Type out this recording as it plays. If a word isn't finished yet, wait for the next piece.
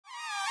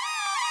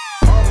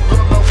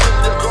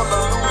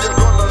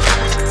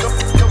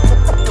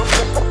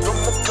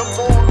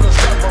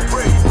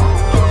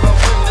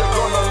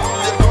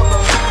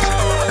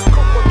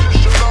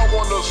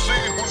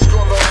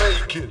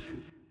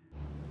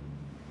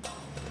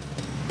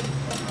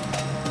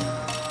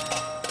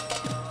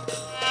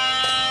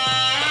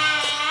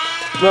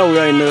Now we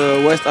are in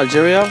West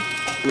Algeria.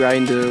 We are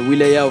in the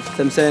wilaya of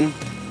Tlemcen.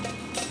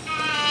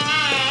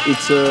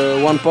 It's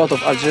one part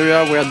of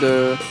Algeria where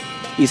the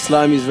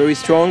Islam is very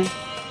strong,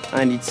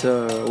 and it's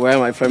where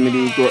my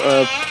family grew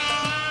up,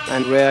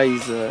 and where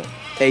is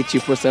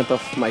 80%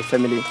 of my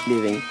family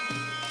living.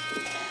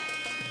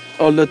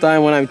 All the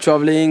time when I'm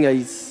traveling,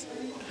 it's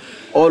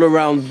all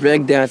around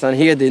breakdance, and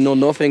here they know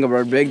nothing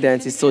about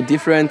breakdance. It's so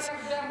different,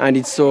 and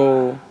it's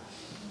so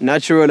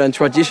natural and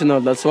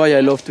traditional. That's why I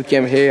love to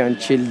come here and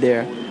chill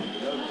there.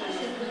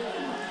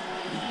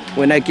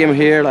 When I came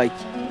here, like,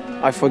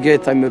 I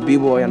forget I'm a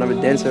b-boy and I'm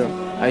a dancer.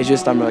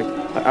 I'm like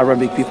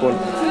Arabic people.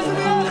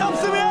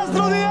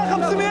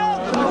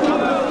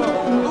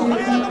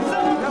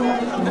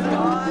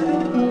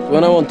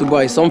 When I want to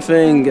buy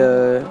something,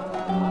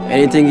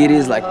 anything it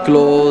is, like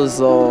clothes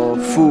or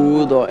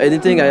food or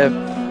anything,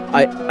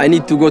 I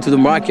need to go to the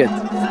market.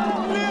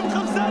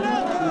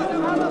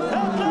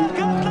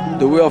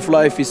 The way of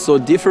life is so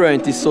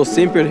different, it's so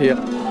simple here.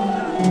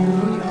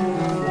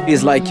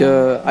 It's like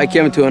I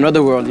came to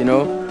another world, you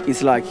know?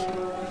 It's like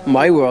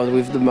my world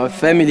with my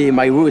family,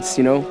 my roots,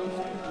 you know?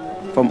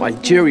 From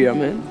Algeria,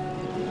 man.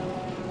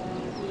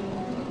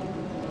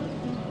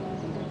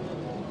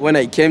 When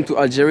I came to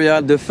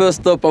Algeria, the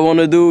first stop I want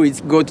to do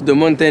is go to the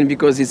mountain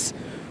because it's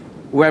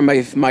where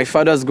my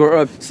fathers grew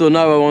up. So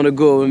now I want to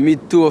go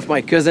meet two of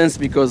my cousins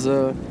because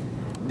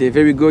they're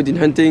very good in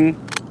hunting.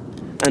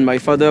 And my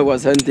father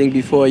was hunting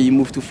before he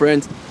moved to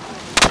France.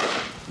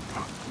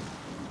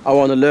 I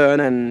want to learn,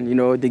 and you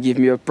know, they give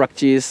me a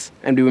practice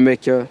and we will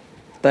make a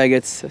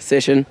targets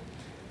session.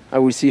 I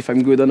will see if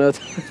I'm good or not.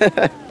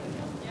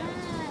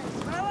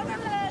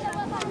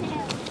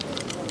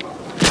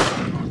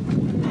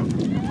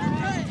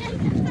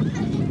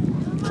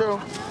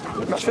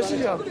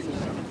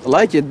 I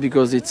like it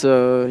because it's,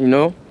 you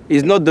know,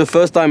 it's not the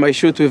first time I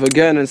shoot with a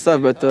gun and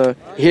stuff, but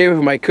here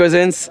with my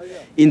cousins,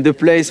 in the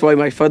place where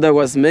my father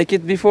was make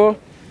it before,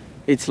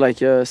 it's like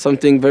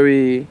something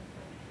very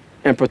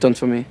important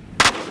for me.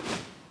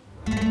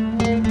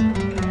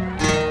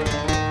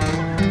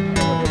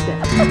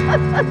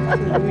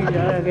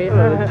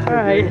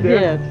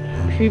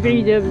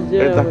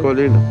 يضحكوا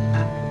علينا.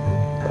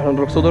 احنا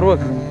نرقصوا دروك.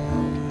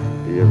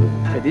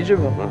 هادي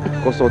جيبها.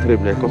 كونسونطري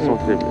مليح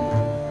كونسونطري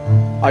مليح.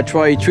 I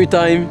tried 3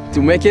 times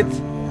to make it.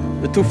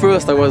 The 2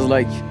 first I was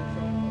like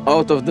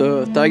out of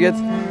the target,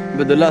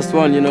 but the last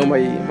one, you know,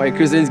 my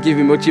cousins give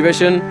me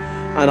motivation,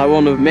 and I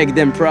want to make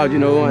them proud, you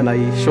know, and I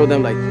show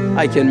them like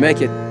I can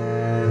make it.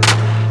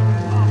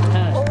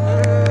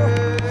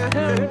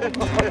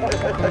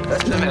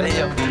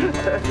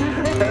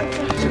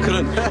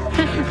 شكرا.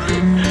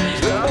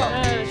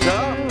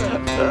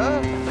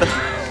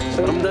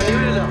 رمضاني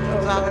ولا لا؟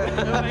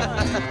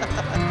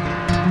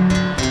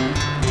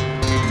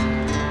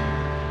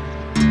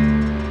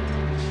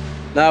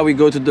 Now we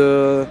go to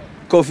the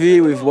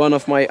coffee with one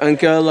of my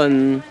uncle,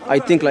 and I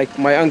think like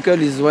my uncle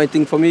is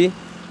waiting for me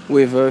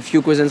with a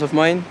few cousins of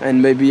mine,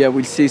 and maybe I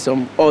will see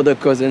some other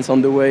cousins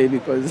on the way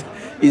because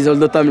it's all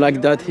the time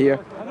like that here.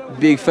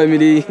 Big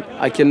family.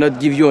 I cannot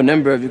give you a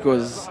number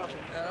because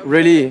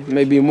really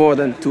maybe more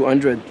than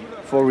 200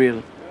 for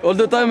real. All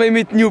the time I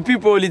meet new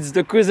people, it's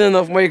the cousin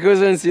of my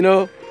cousins, you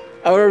know.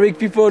 Arabic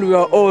people, we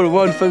are all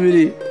one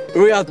family.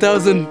 We are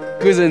 1,000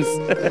 cousins.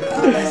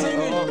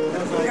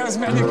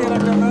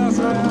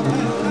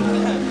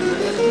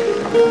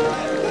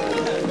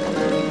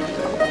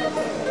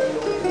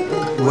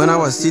 When I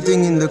was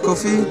sitting in the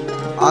coffee,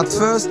 at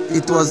first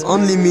it was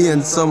only me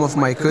and some of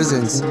my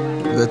cousins.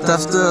 But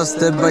after,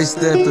 step by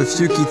step, a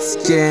few kids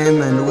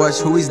came and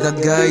watched who is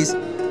that guy.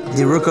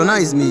 They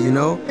recognized me, you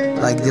know?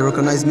 Like they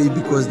recognized me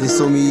because they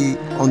saw me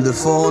on the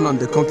phone, on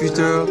the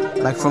computer,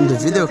 like from the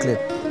video clip.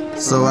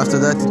 So after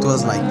that it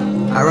was like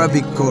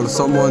Arabic call,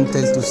 someone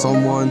tells to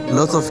someone.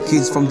 Lots of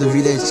kids from the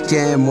village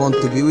came, want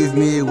to be with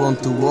me,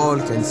 want to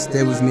walk and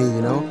stay with me,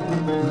 you know?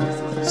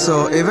 So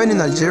even in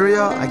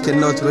Algeria, I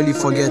cannot really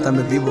forget I'm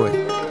a b-boy.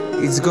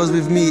 It goes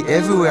with me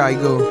everywhere I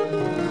go.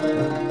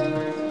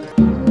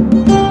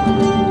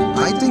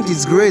 I think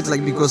it's great,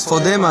 like, because for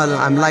them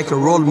I'm like a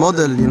role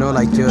model, you know,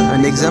 like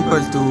an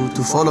example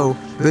to follow.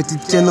 But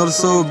it can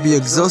also be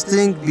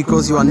exhausting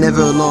because you are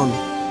never alone.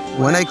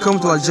 When I come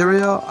to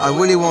Algeria, I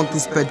really want to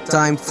spend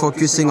time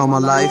focusing on my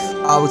life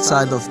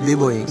outside of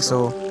b-boying.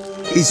 So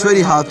it's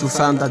really hard to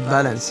find that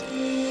balance.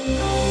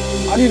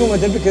 علي لو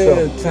ماذا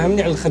بك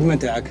تفهمني على الخدمة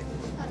تاعك.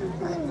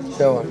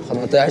 شو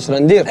الخدمة تاعي اش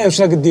ندير؟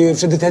 واش راك دير؟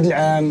 واش درت هذا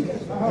العام؟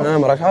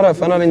 ما راك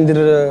عارف انا اللي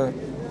ندير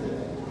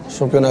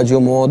شامبيونات جو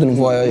مود،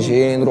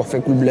 نفواياجي، نروح في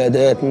كل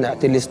البلادات،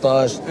 نعطي لي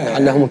ستاج،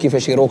 نعلمهم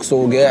كيفاش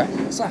يروكسوا وكاع.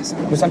 صح.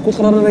 بس على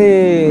كل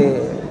راني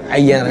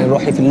عيان، راني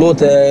نروحي في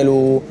اللوتيل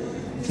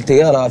وفي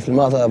الطيارة في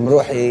المطار،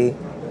 نروحي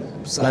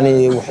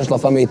راني وحش لا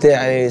فامي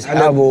تاعي،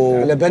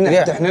 صحابو. على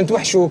بالنا حتى حنا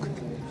نتوحشوك.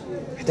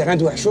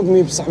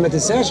 مي بصح ما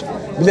تنساش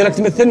بلي راك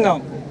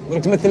تمثلنا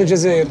وراك تمثل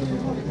الجزائر.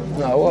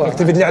 راك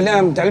تفيد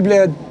الاعلام تاع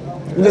البلاد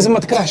ولازم ما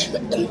تكرهش.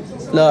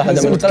 لا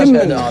هذا ما نكرهش،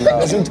 هذا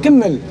لازم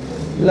تكمل.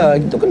 لا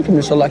دوك نكمل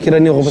ان شاء الله كي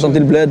راني غبطت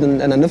البلاد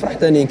انا نفرح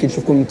ثاني كي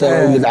نشوفكم انت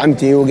ولد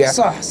عمتي وكاع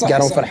كاع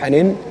راهم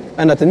فرحانين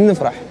انا ثاني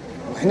نفرح.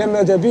 وحنا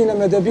ماذا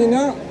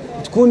بينا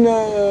تكون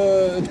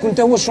انت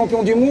هو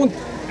الشامبيون دي موند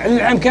على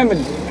العام كامل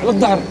على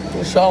الظهر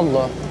ان شاء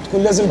الله.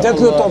 تكون لازم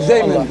تاكل طوب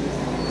دائما.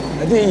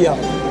 هذه هي.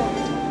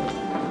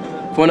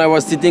 When I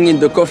was sitting in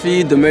the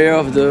coffee, the mayor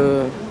of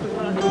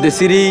the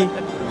city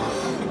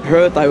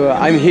heard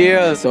I'm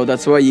here, so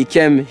that's why he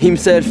came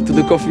himself to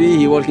the coffee.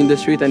 He walked in the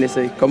street and he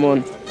said, "Come on,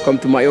 come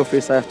to my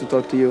office. I have to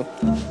talk to you."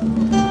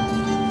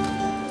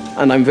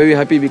 And I'm very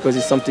happy because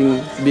it's something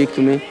big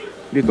to me,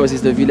 because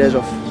it's the village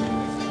of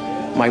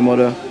my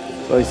mother,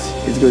 so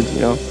it's good,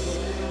 you know.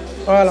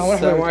 فوالا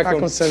مرحبا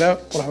عليكم السلام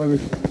مرحبا بكم.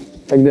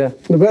 هكذا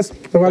لاباس؟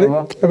 صافا عليك؟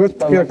 لاباس؟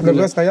 كيفك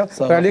لاباس؟ هيا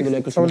صافا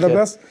عليك؟ صافا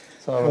لاباس؟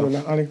 صافا الحمد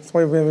لله عليك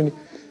صوي بيانفيني.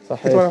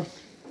 صحيح.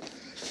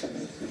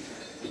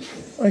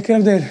 كيف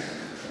داير؟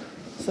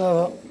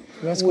 صافا.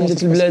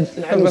 ولدت البلاد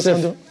العام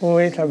الحمد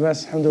وي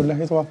لاباس الحمد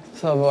لله. توا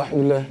صافا الحمد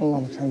لله.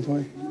 اللهم لك الحمد.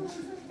 وي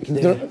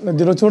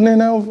نديرو تورني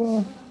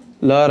هنا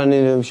لا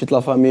راني مشيت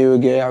لافامي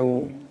وكاع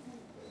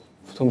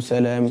وفتهم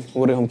السلام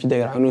وريهم كي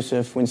داير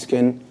عنوسف وين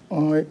سكن.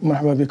 وي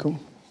مرحبا بكم.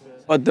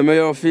 At the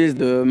mayor office,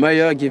 the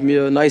mayor gave me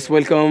a nice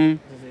welcome.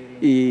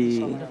 He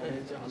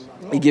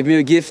gave me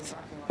a gift,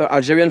 an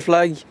Algerian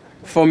flag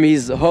from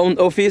his own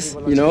office,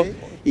 you know.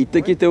 He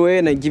took it away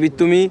and gave it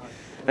to me.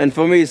 And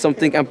for me, it's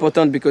something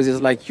important because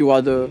it's like you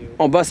are the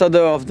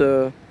ambassador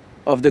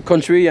of the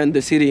country and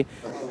the city.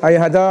 هاي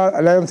هذا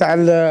العلم تاع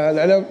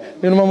العلم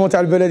نورمالمون تاع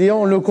البلديه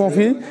اون لو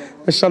كونفي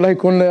ان شاء الله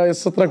يكون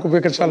يسترك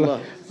وبك ان شاء الله.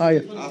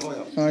 هاي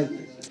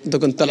انت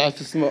كنت تلعب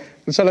في السماء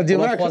ان شاء الله دير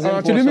معك.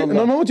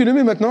 نورمالمون tu le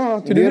mets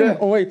maintenant tu le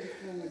mets. وي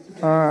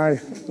هاي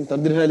انت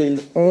ديرها لي.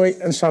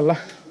 وي ان شاء الله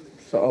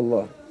ان شاء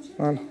الله.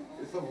 فوالا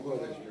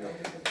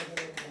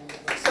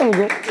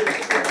صافي.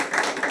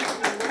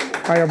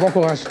 هاي بون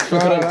كوراج.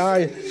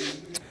 شكرا.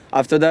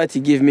 After that, he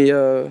gave me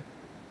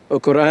a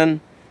Quran.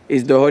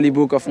 It's the holy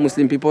book of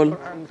Muslim people,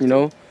 you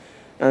know,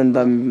 and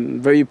I'm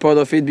very proud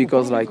of it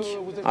because, like,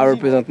 I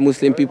represent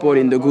Muslim people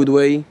in the good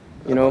way,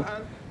 you know,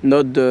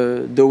 not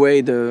the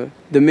way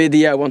the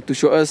media want to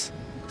show us.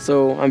 So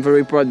I'm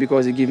very proud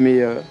because he gave me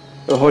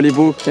a holy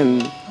book and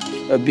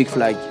a big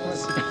flag.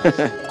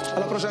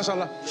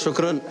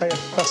 Shukran.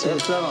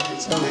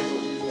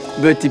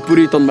 But he put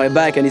it on my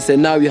back and he said,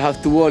 now you have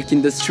to walk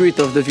in the street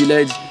of the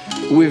village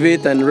with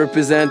it and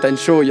represent and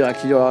show you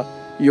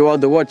are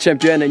the world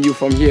champion and you're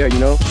from here, you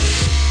know.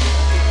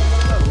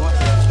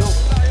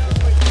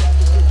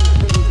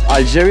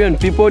 Algerian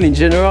people in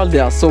general, they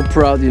are so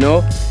proud, you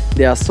know.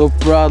 They are so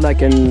proud,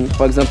 like, and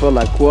for example,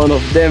 like one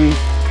of them,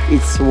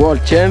 it's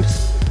world champs,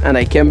 and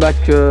I came back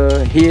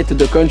here to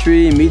the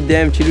country, meet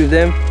them, chill with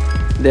them.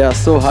 They are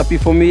so happy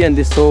for me and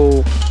they're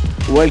so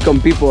welcome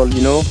people,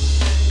 you know.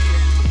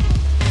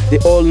 They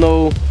all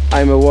know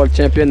I'm a world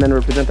champion and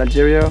represent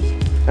Algeria.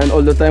 And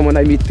all the time when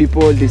I meet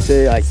people, they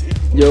say, like,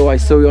 yo, I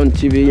saw you on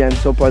TV, I'm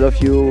so proud of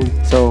you.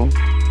 So,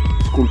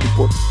 it's cool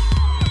people.